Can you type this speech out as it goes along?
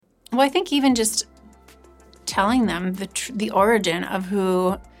Well, I think even just telling them the origin of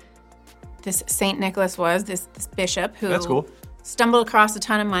who this St. Nicholas was, this bishop who That's cool. stumbled across a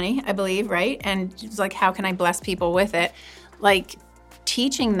ton of money, I believe, right? And was like, how can I bless people with it? Like,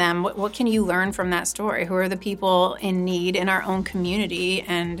 teaching them, what can you learn from that story? Who are the people in need in our own community?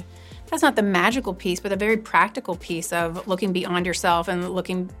 And that's not the magical piece, but the very practical piece of looking beyond yourself and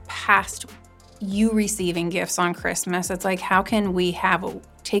looking past you receiving gifts on Christmas. It's like, how can we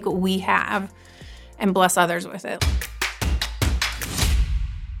take what we have and bless others with it?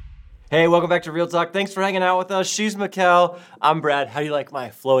 Hey, welcome back to Real Talk. Thanks for hanging out with us. She's Mikkel. I'm Brad. How do you like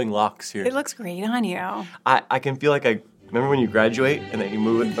my flowing locks here? It looks great on you. I can feel like remember when you graduate and then you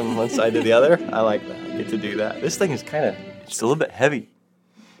move it from one side to the other? I like that. I get to do that. This thing is just a little bit heavy.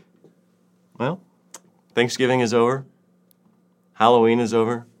 Well, Thanksgiving is over. Halloween is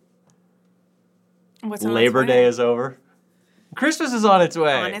over. What's on Labor its way? Day is over. Christmas is on its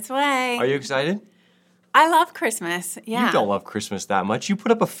way. On its way. Are you excited? I love Christmas. Yeah. You don't love Christmas that much. You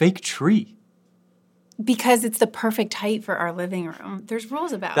put up a fake tree. Because it's the perfect height for our living room. There's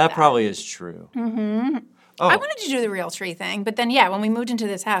rules about that. That probably is true. Mm-hmm. Oh. I wanted to do the real tree thing, but then, when we moved into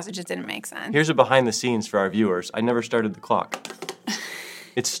this house, it just didn't make sense. Here's a behind the scenes for our viewers. I never started the clock.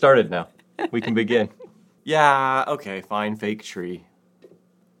 It's started now. We can begin. Yeah, okay, fine, fake tree.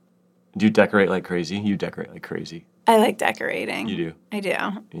 Do you decorate like crazy? You decorate like crazy. I like decorating. You do? I do.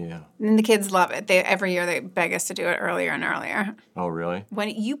 Yeah. And the kids love it. Every year they beg us to do it earlier and earlier. Oh, really? When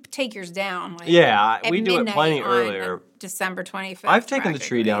you take yours down, we do it plenty on earlier. December 25th. I've taken the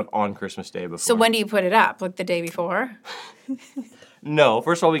tree down on Christmas Day before. So when do you put it up? Like the day before? No.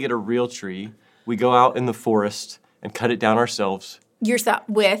 First of all, we get a real tree. We go out in the forest and cut it down ourselves. Yourself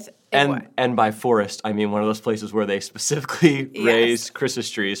with And by forest, I mean one of those places where they specifically raise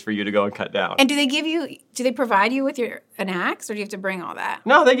Christmas trees for you to go and cut down. And do they provide you with an axe, or do you have to bring all that?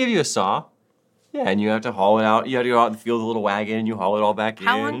 No, they give you a saw. Yeah, and you have to haul it out. You have to go out in the field with a little wagon, and you haul it all back in.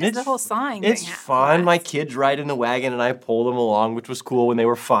 How long does the whole sawing thing It's fun. My kids ride in the wagon, and I pull them along, which was cool when they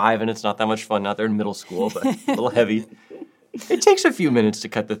were 5, and it's not that much fun now. They're in middle school, but a little heavy. It takes a few minutes to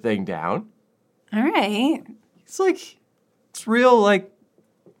cut the thing down. All right. It's real, I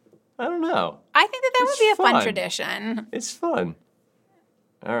don't know. I think that would be a fun tradition. It's fun.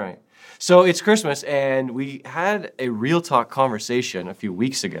 All right. So it's Christmas, and we had a Real Talk conversation a few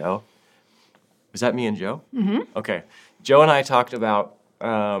weeks ago. Was that me and Joe? Mm-hmm. Okay. Joe and I talked about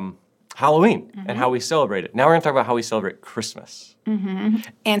Halloween and how we celebrate it. Now we're going to talk about how we celebrate Christmas. Mm-hmm.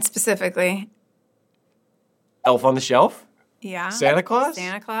 And specifically? Elf on the Shelf? Yeah. Santa Claus?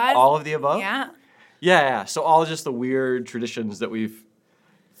 Santa Claus? All of the above? Yeah. Yeah. So all just the weird traditions that we've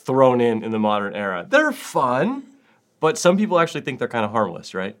thrown in the modern era. They're fun, but some people actually think they're kind of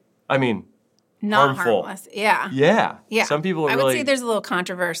harmless, right? I mean, not harmful. Harmless. Yeah. Yeah. Some people are I would say there's a little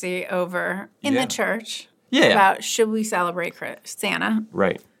controversy over in the church about should we celebrate Santa?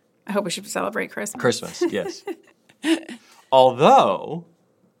 Right. I hope we should celebrate Christmas. Christmas, yes. Although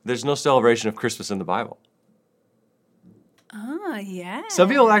there's no celebration of Christmas in the Bible. Oh, yeah. Some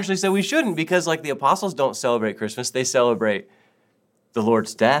people actually say we shouldn't because, the apostles don't celebrate Christmas. They celebrate the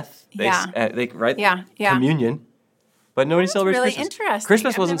Lord's death. Communion. But nobody celebrates really Christmas. Interesting.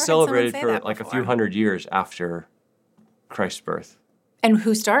 Christmas I've wasn't never heard someone celebrated say for that a few before. hundred years after Christ's birth. And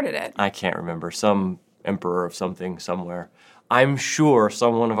who started it? I can't remember. Some emperor of something somewhere. I'm sure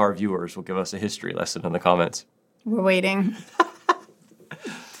one of our viewers will give us a history lesson in the comments. We're waiting.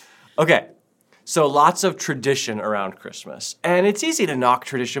 Okay. So lots of tradition around Christmas. And it's easy to knock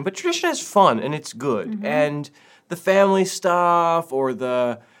tradition, but tradition is fun and it's good. Mm-hmm. And the family stuff or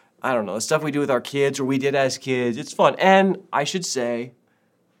the stuff we do with our kids or we did as kids, it's fun. And I should say,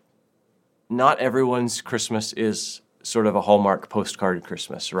 not everyone's Christmas is sort of a Hallmark postcard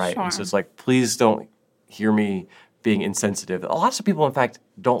Christmas, right? Sure. And so it's please don't hear me being insensitive. Lots of people, in fact,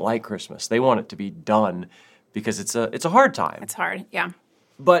 don't like Christmas. They want it to be done because it's a hard time. It's hard, yeah.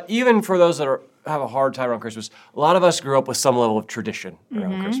 But even for those that have a hard time around Christmas, a lot of us grew up with some level of tradition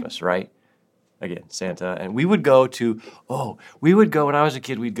around Christmas, right? Again, Santa. And we would go when I was a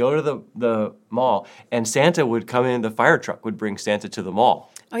kid, we'd go to the mall, and Santa would come in, the fire truck would bring Santa to the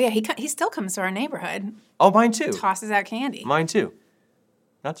mall. Oh, yeah, he still comes to our neighborhood. Oh, mine too. Tosses out candy. Mine too.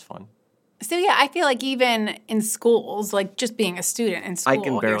 That's fun. So, yeah, I feel like even in schools, just being a student in school, I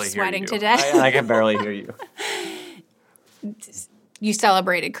can barely you're sweating hear you. to death. I can barely hear you. You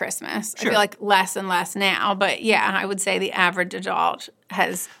celebrated Christmas. Sure. I feel like less and less now. But, yeah, I would say the average adult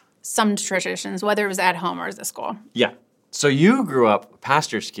has some traditions, whether it was at home or at the school. Yeah. So you grew up a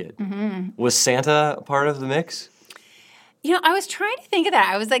pastor's kid. Mm-hmm. Was Santa a part of the mix? I was trying to think of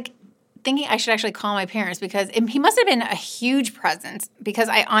that. I was thinking I should actually call my parents because he must have been a huge presence because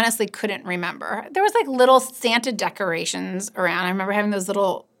I honestly couldn't remember. There was like little Santa decorations around. I remember having those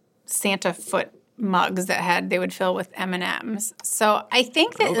little Santa foot mugs that they would fill with M&Ms. So I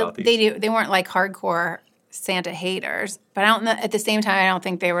think that they weren't like hardcore Santa haters, but I don't know, at the same time I don't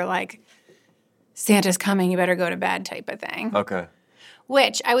think they were like Santa's coming, you better go to bed type of thing. Okay.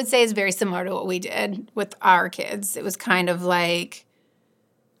 Which I would say is very similar to what we did with our kids. It was kind of like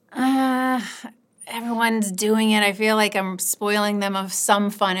everyone's doing it. I feel like I'm spoiling them of some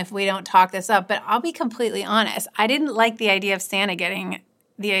fun if we don't talk this up. But I'll be completely honest. I didn't like the idea of Santa getting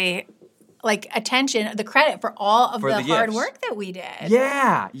the attention, the credit for all of the hard work that we did.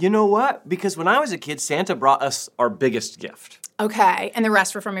 Yeah. You know what? Because when I was a kid, Santa brought us our biggest gift. Okay. And the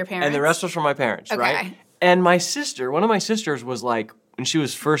rest were from your parents? And the rest was from my parents, right? And my sister, one of my sisters was like, when she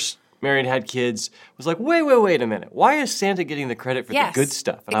was first married and had kids, was like, wait a minute. Why is Santa getting the credit for the good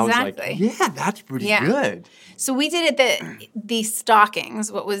stuff? And I was like, yeah, that's pretty good. So we did it the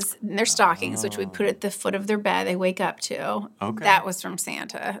stockings, their stockings, which we put at the foot of their bed, they wake up to. Okay. That was from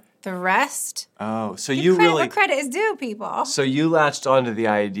Santa. The rest. Oh, so you really. What credit is due, people. So you latched onto the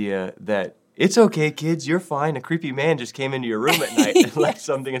idea that it's okay, kids, you're fine. A creepy man just came into your room at night and left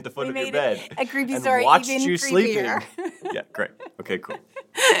something at the foot of your bed. A creepy and story, watched even you creepier. Sleeping. Yeah, great. Okay, cool.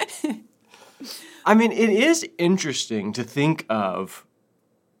 I mean, it is interesting to think of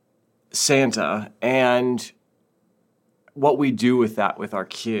Santa and what we do with that with our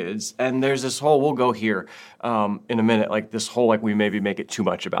kids. And there's this whole, we'll go here in a minute, like this whole, like we maybe make it too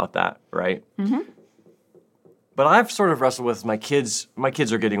much about that, right? Mm-hmm. But I've sort of wrestled with my kids. My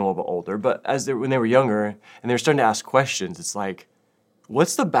kids are getting a little bit older, but when they were younger and they were starting to ask questions, it's like,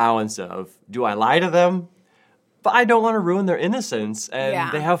 what's the balance of, do I lie to them? But I don't want to ruin their innocence,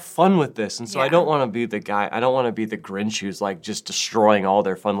 and they have fun with this. And so I don't want to be the guy, I don't want to be the Grinch who's like just destroying all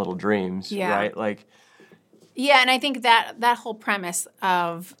their fun little dreams, right? Like, yeah, and I think that whole premise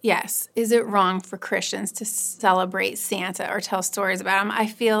of, yes, is it wrong for Christians to celebrate Santa or tell stories about him? I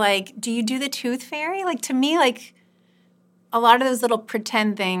feel like, do you do the tooth fairy? Like, to me, like, a lot of those little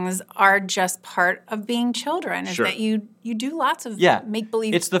pretend things are just part of being children. Is that you do lots of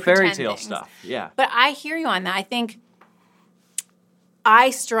make-believe it's the fairy tale things. stuff, yeah. But I hear you on that. I think I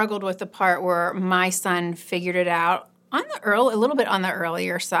struggled with the part where my son figured it out a little bit on the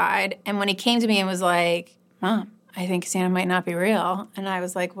earlier side. And when he came to me and was like, Mom, I think Santa might not be real. And I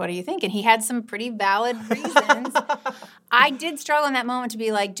was like, what do you think? And he had some pretty valid reasons. I did struggle in that moment to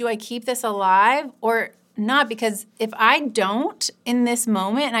be like, do I keep this alive or not? Because if I don't in this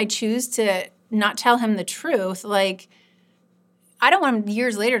moment and I choose to not tell him the truth, like, I don't want him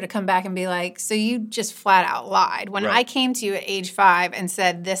years later to come back and be like, so you just flat out lied. When I came to you at age 5 and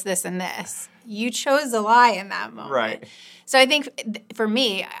said this, this, and this, you chose to lie in that moment. Right. So I think for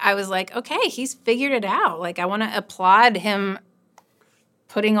me, I was like, okay, he's figured it out. Like, I want to applaud him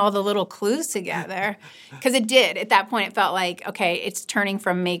putting all the little clues together. Because it did. At that point, it felt like, okay, it's turning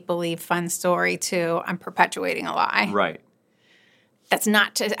from make-believe fun story to I'm perpetuating a lie. Right. That's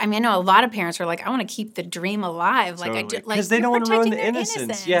not I know a lot of parents are like, I want to keep the dream alive. Totally. Like, because they don't want to ruin the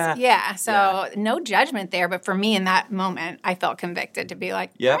innocence. Yeah. So no judgment there. But for me in that moment, I felt convicted to be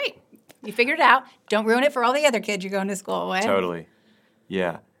like, all right, you figured it out. Don't ruin it for all the other kids you're going to school with. Totally.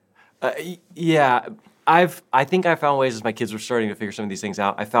 Yeah. I think I found ways as my kids were starting to figure some of these things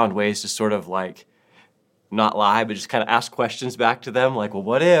out. I found ways to sort of like not lie, but just kind of ask questions back to them. Like, well,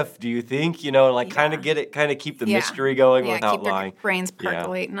 what if? Do you think? You know, like kind of keep the mystery going without keep their lying. Brains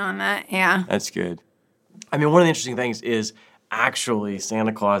percolating on that. Yeah. That's good. I mean, one of the interesting things is actually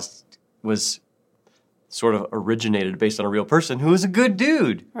Santa Claus was sort of originated based on a real person who was a good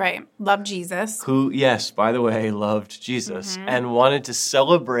dude. Right. Loved Jesus. Who, yes, by the way, loved Jesus and wanted to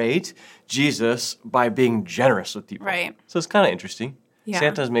celebrate Jesus by being generous with people. Right. So it's kind of interesting. Yeah.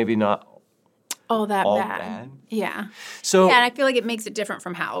 Santa's maybe not all that all bad. Yeah. So and I feel like it makes it different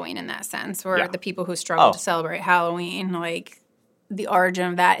from Halloween in that sense, where the people who struggle to celebrate Halloween, like the origin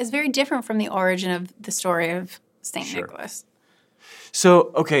of that is very different from the origin of the story of St. Nicholas.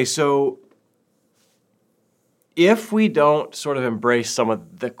 So, okay, if we don't sort of embrace some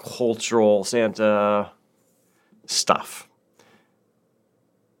of the cultural Santa stuff,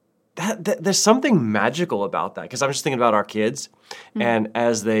 there's something magical about that. Because I'm just thinking about our kids, and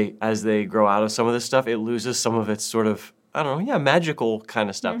as they grow out of some of this stuff, it loses some of its sort of, I don't know, magical kind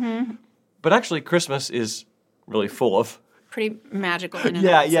of stuff. Mm-hmm. But actually, Christmas is really full of pretty magical in and of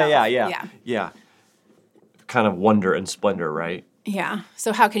itself. Yeah. Kind of wonder and splendor, right? Yeah.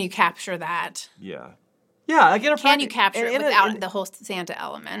 So how can you capture that? Yeah. Yeah, like in a Can you capture it without the whole Santa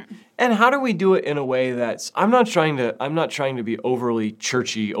element? And how do we do it in a way that's I'm not trying to be overly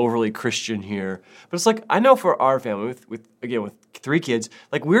churchy, overly Christian here, but it's like I know for our family with 3 kids,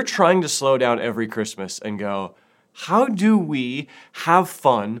 like we're trying to slow down every Christmas and go, how do we have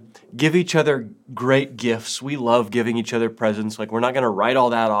fun, give each other great gifts? We love giving each other presents. Like we're not going to write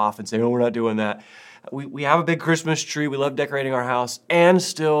all that off and say, "Oh, we're not doing that." We have a big Christmas tree. We love decorating our house and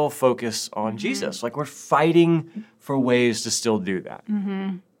still focus on Jesus. Like we're fighting for ways to still do that.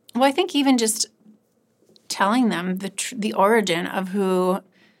 Mm-hmm. Well, I think even just telling them the origin of who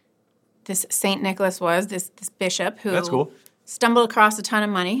this Saint Nicholas was, this bishop who That's cool. Stumbled across a ton of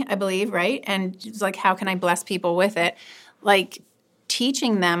money, I believe, right? And it was like, how can I bless people with it? Like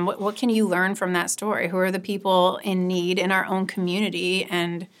teaching them, what can you learn from that story? Who are the people in need in our own community?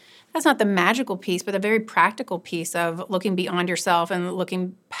 And that's not the magical piece, but the very practical piece of looking beyond yourself and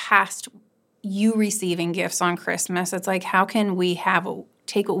looking past you receiving gifts on Christmas. It's like, how can we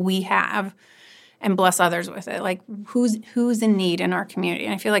take what we have and bless others with it? Like, who's in need in our community?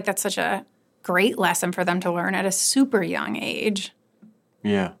 And I feel like that's such a great lesson for them to learn at a super young age.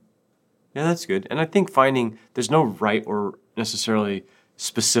 Yeah. Yeah, that's good. And I think finding there's no right or necessarily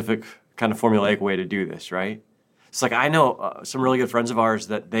specific kind of formulaic way to do this, right? It's like I know some really good friends of ours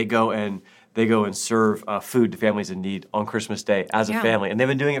that they go and serve food to families in need on Christmas Day as a family, and they've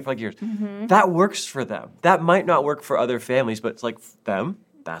been doing it for like years. Mm-hmm. That works for them. That might not work for other families, but it's like them.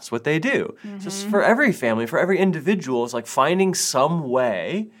 That's what they do. Mm-hmm. So it's for every family, for every individual, it's like finding some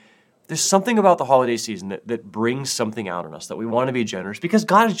way. There's something about the holiday season that brings something out in us, that we want to be generous because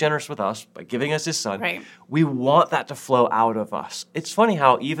God is generous with us by giving us his son. Right. We want that to flow out of us. It's funny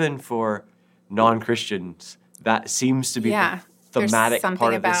how even for non-Christians, that seems to be the thematic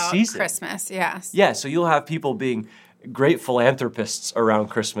part of this season. Christmas, yes. Yeah, so you'll have people being great philanthropists around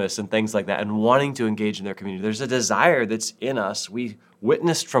Christmas and things like that and wanting to engage in their community. There's a desire that's in us. We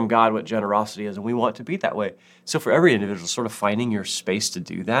witnessed from God what generosity is, and we want to be that way. So for every individual, sort of finding your space to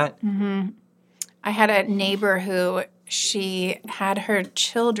do that. Mm-hmm. I had a neighbor who she had her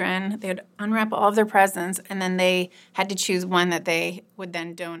children, they would unwrap all of their presents, and then they had to choose one that they would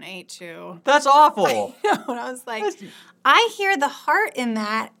then donate to. That's awful. I know, and I was like, I hear the heart in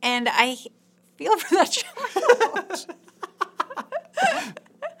that, and I feel for that child.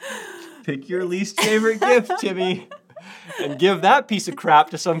 Pick your least favorite gift, Timmy, and give that piece of crap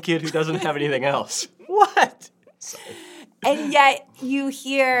to some kid who doesn't have anything else. What? Sorry. And yet you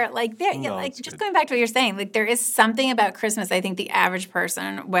hear, like, just going back to what you're saying, like, there is something about Christmas, I think the average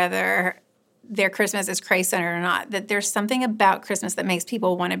person, whether their Christmas is Christ-centered or not, that there's something about Christmas that makes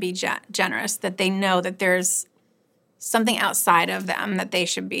people want to be generous, that they know that there's something outside of them that they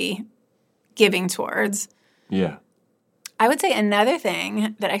should be giving towards. Yeah. I would say another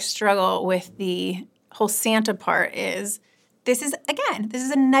thing that I struggle with the whole Santa part is this is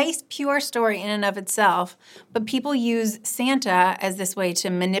a nice, pure story in and of itself, but people use Santa as this way to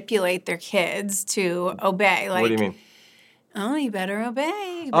manipulate their kids to obey. Like, what do you mean? Oh, you better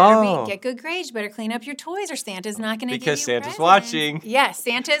obey. You better get good grades. You better clean up your toys or Santa's not going to give you because Santa's presents. Watching. Yes,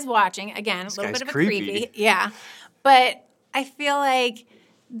 Santa is watching. Again, this a little bit of a creepy. creepy. Yeah. But I feel like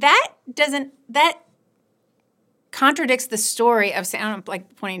that contradicts the story of Santa. I'm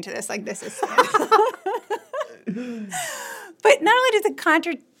like pointing to this like this is Santa. But not only does it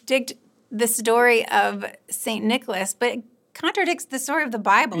contradict the story of St. Nicholas, but it contradicts the story of the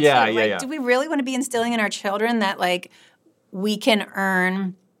Bible. Yeah, too. yeah. Do we really want to be instilling in our children that, like, we can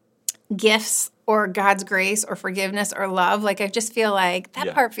earn gifts or God's grace or forgiveness or love? Like, I just feel like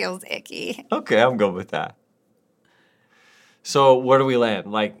that part feels icky. Okay, I'm good with that. So where do we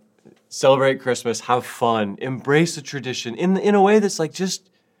land? Like, celebrate Christmas, have fun, embrace the tradition in a way that's like just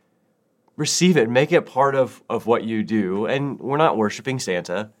receive it, make it part of what you do. And we're not worshiping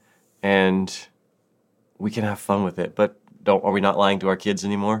Santa, and we can have fun with it. But are we not lying to our kids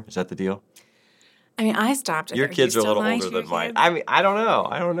anymore? Is that the deal? I mean, I stopped. Your kids are a little older than mine. I mean, I don't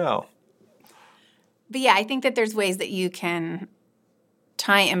know. But yeah, I think that there's ways that you can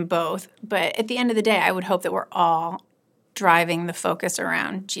tie in both. But at the end of the day, I would hope that we're all driving the focus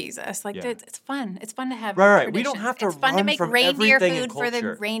around Jesus. Like, it's fun. It's fun to have Right. We don't have to It's fun to make reindeer food for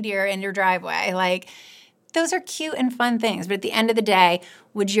the reindeer in your driveway. Like, those are cute and fun things. But at the end of the day,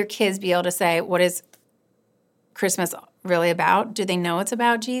 would your kids be able to say, what is Christmas really about? Do they know it's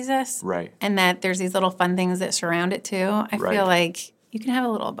about Jesus? Right. And that there's these little fun things that surround it too? I feel like you can have a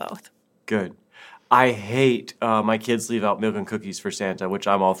little of both. Good. I hate my kids leave out milk and cookies for Santa, which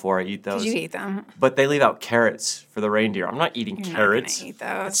I'm all for. I eat those. Did you eat them? But they leave out carrots for the reindeer. I'm not eating carrots. Not eat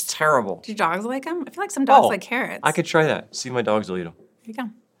those. It's terrible. Do your dogs like them? I feel like some dogs like carrots. I could try that. See, my dogs will eat them. There you go.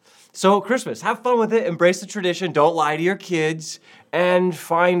 So Christmas, have fun with it, embrace the tradition, don't lie to your kids, and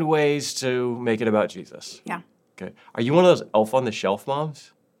find ways to make it about Jesus. Yeah. Okay. Are you one of those elf on the shelf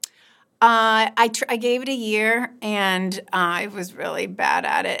moms? I gave it a year, and I was really bad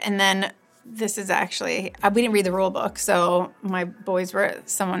at it. And then this is actually, we didn't read the rule book, so my boys were at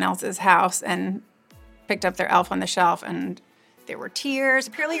someone else's house and picked up their elf on the shelf, and there were tears.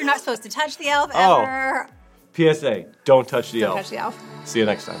 Apparently you're not supposed to touch the elf ever. PSA, don't touch the elf. Don't touch the elf. See you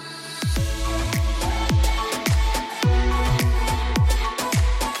next time.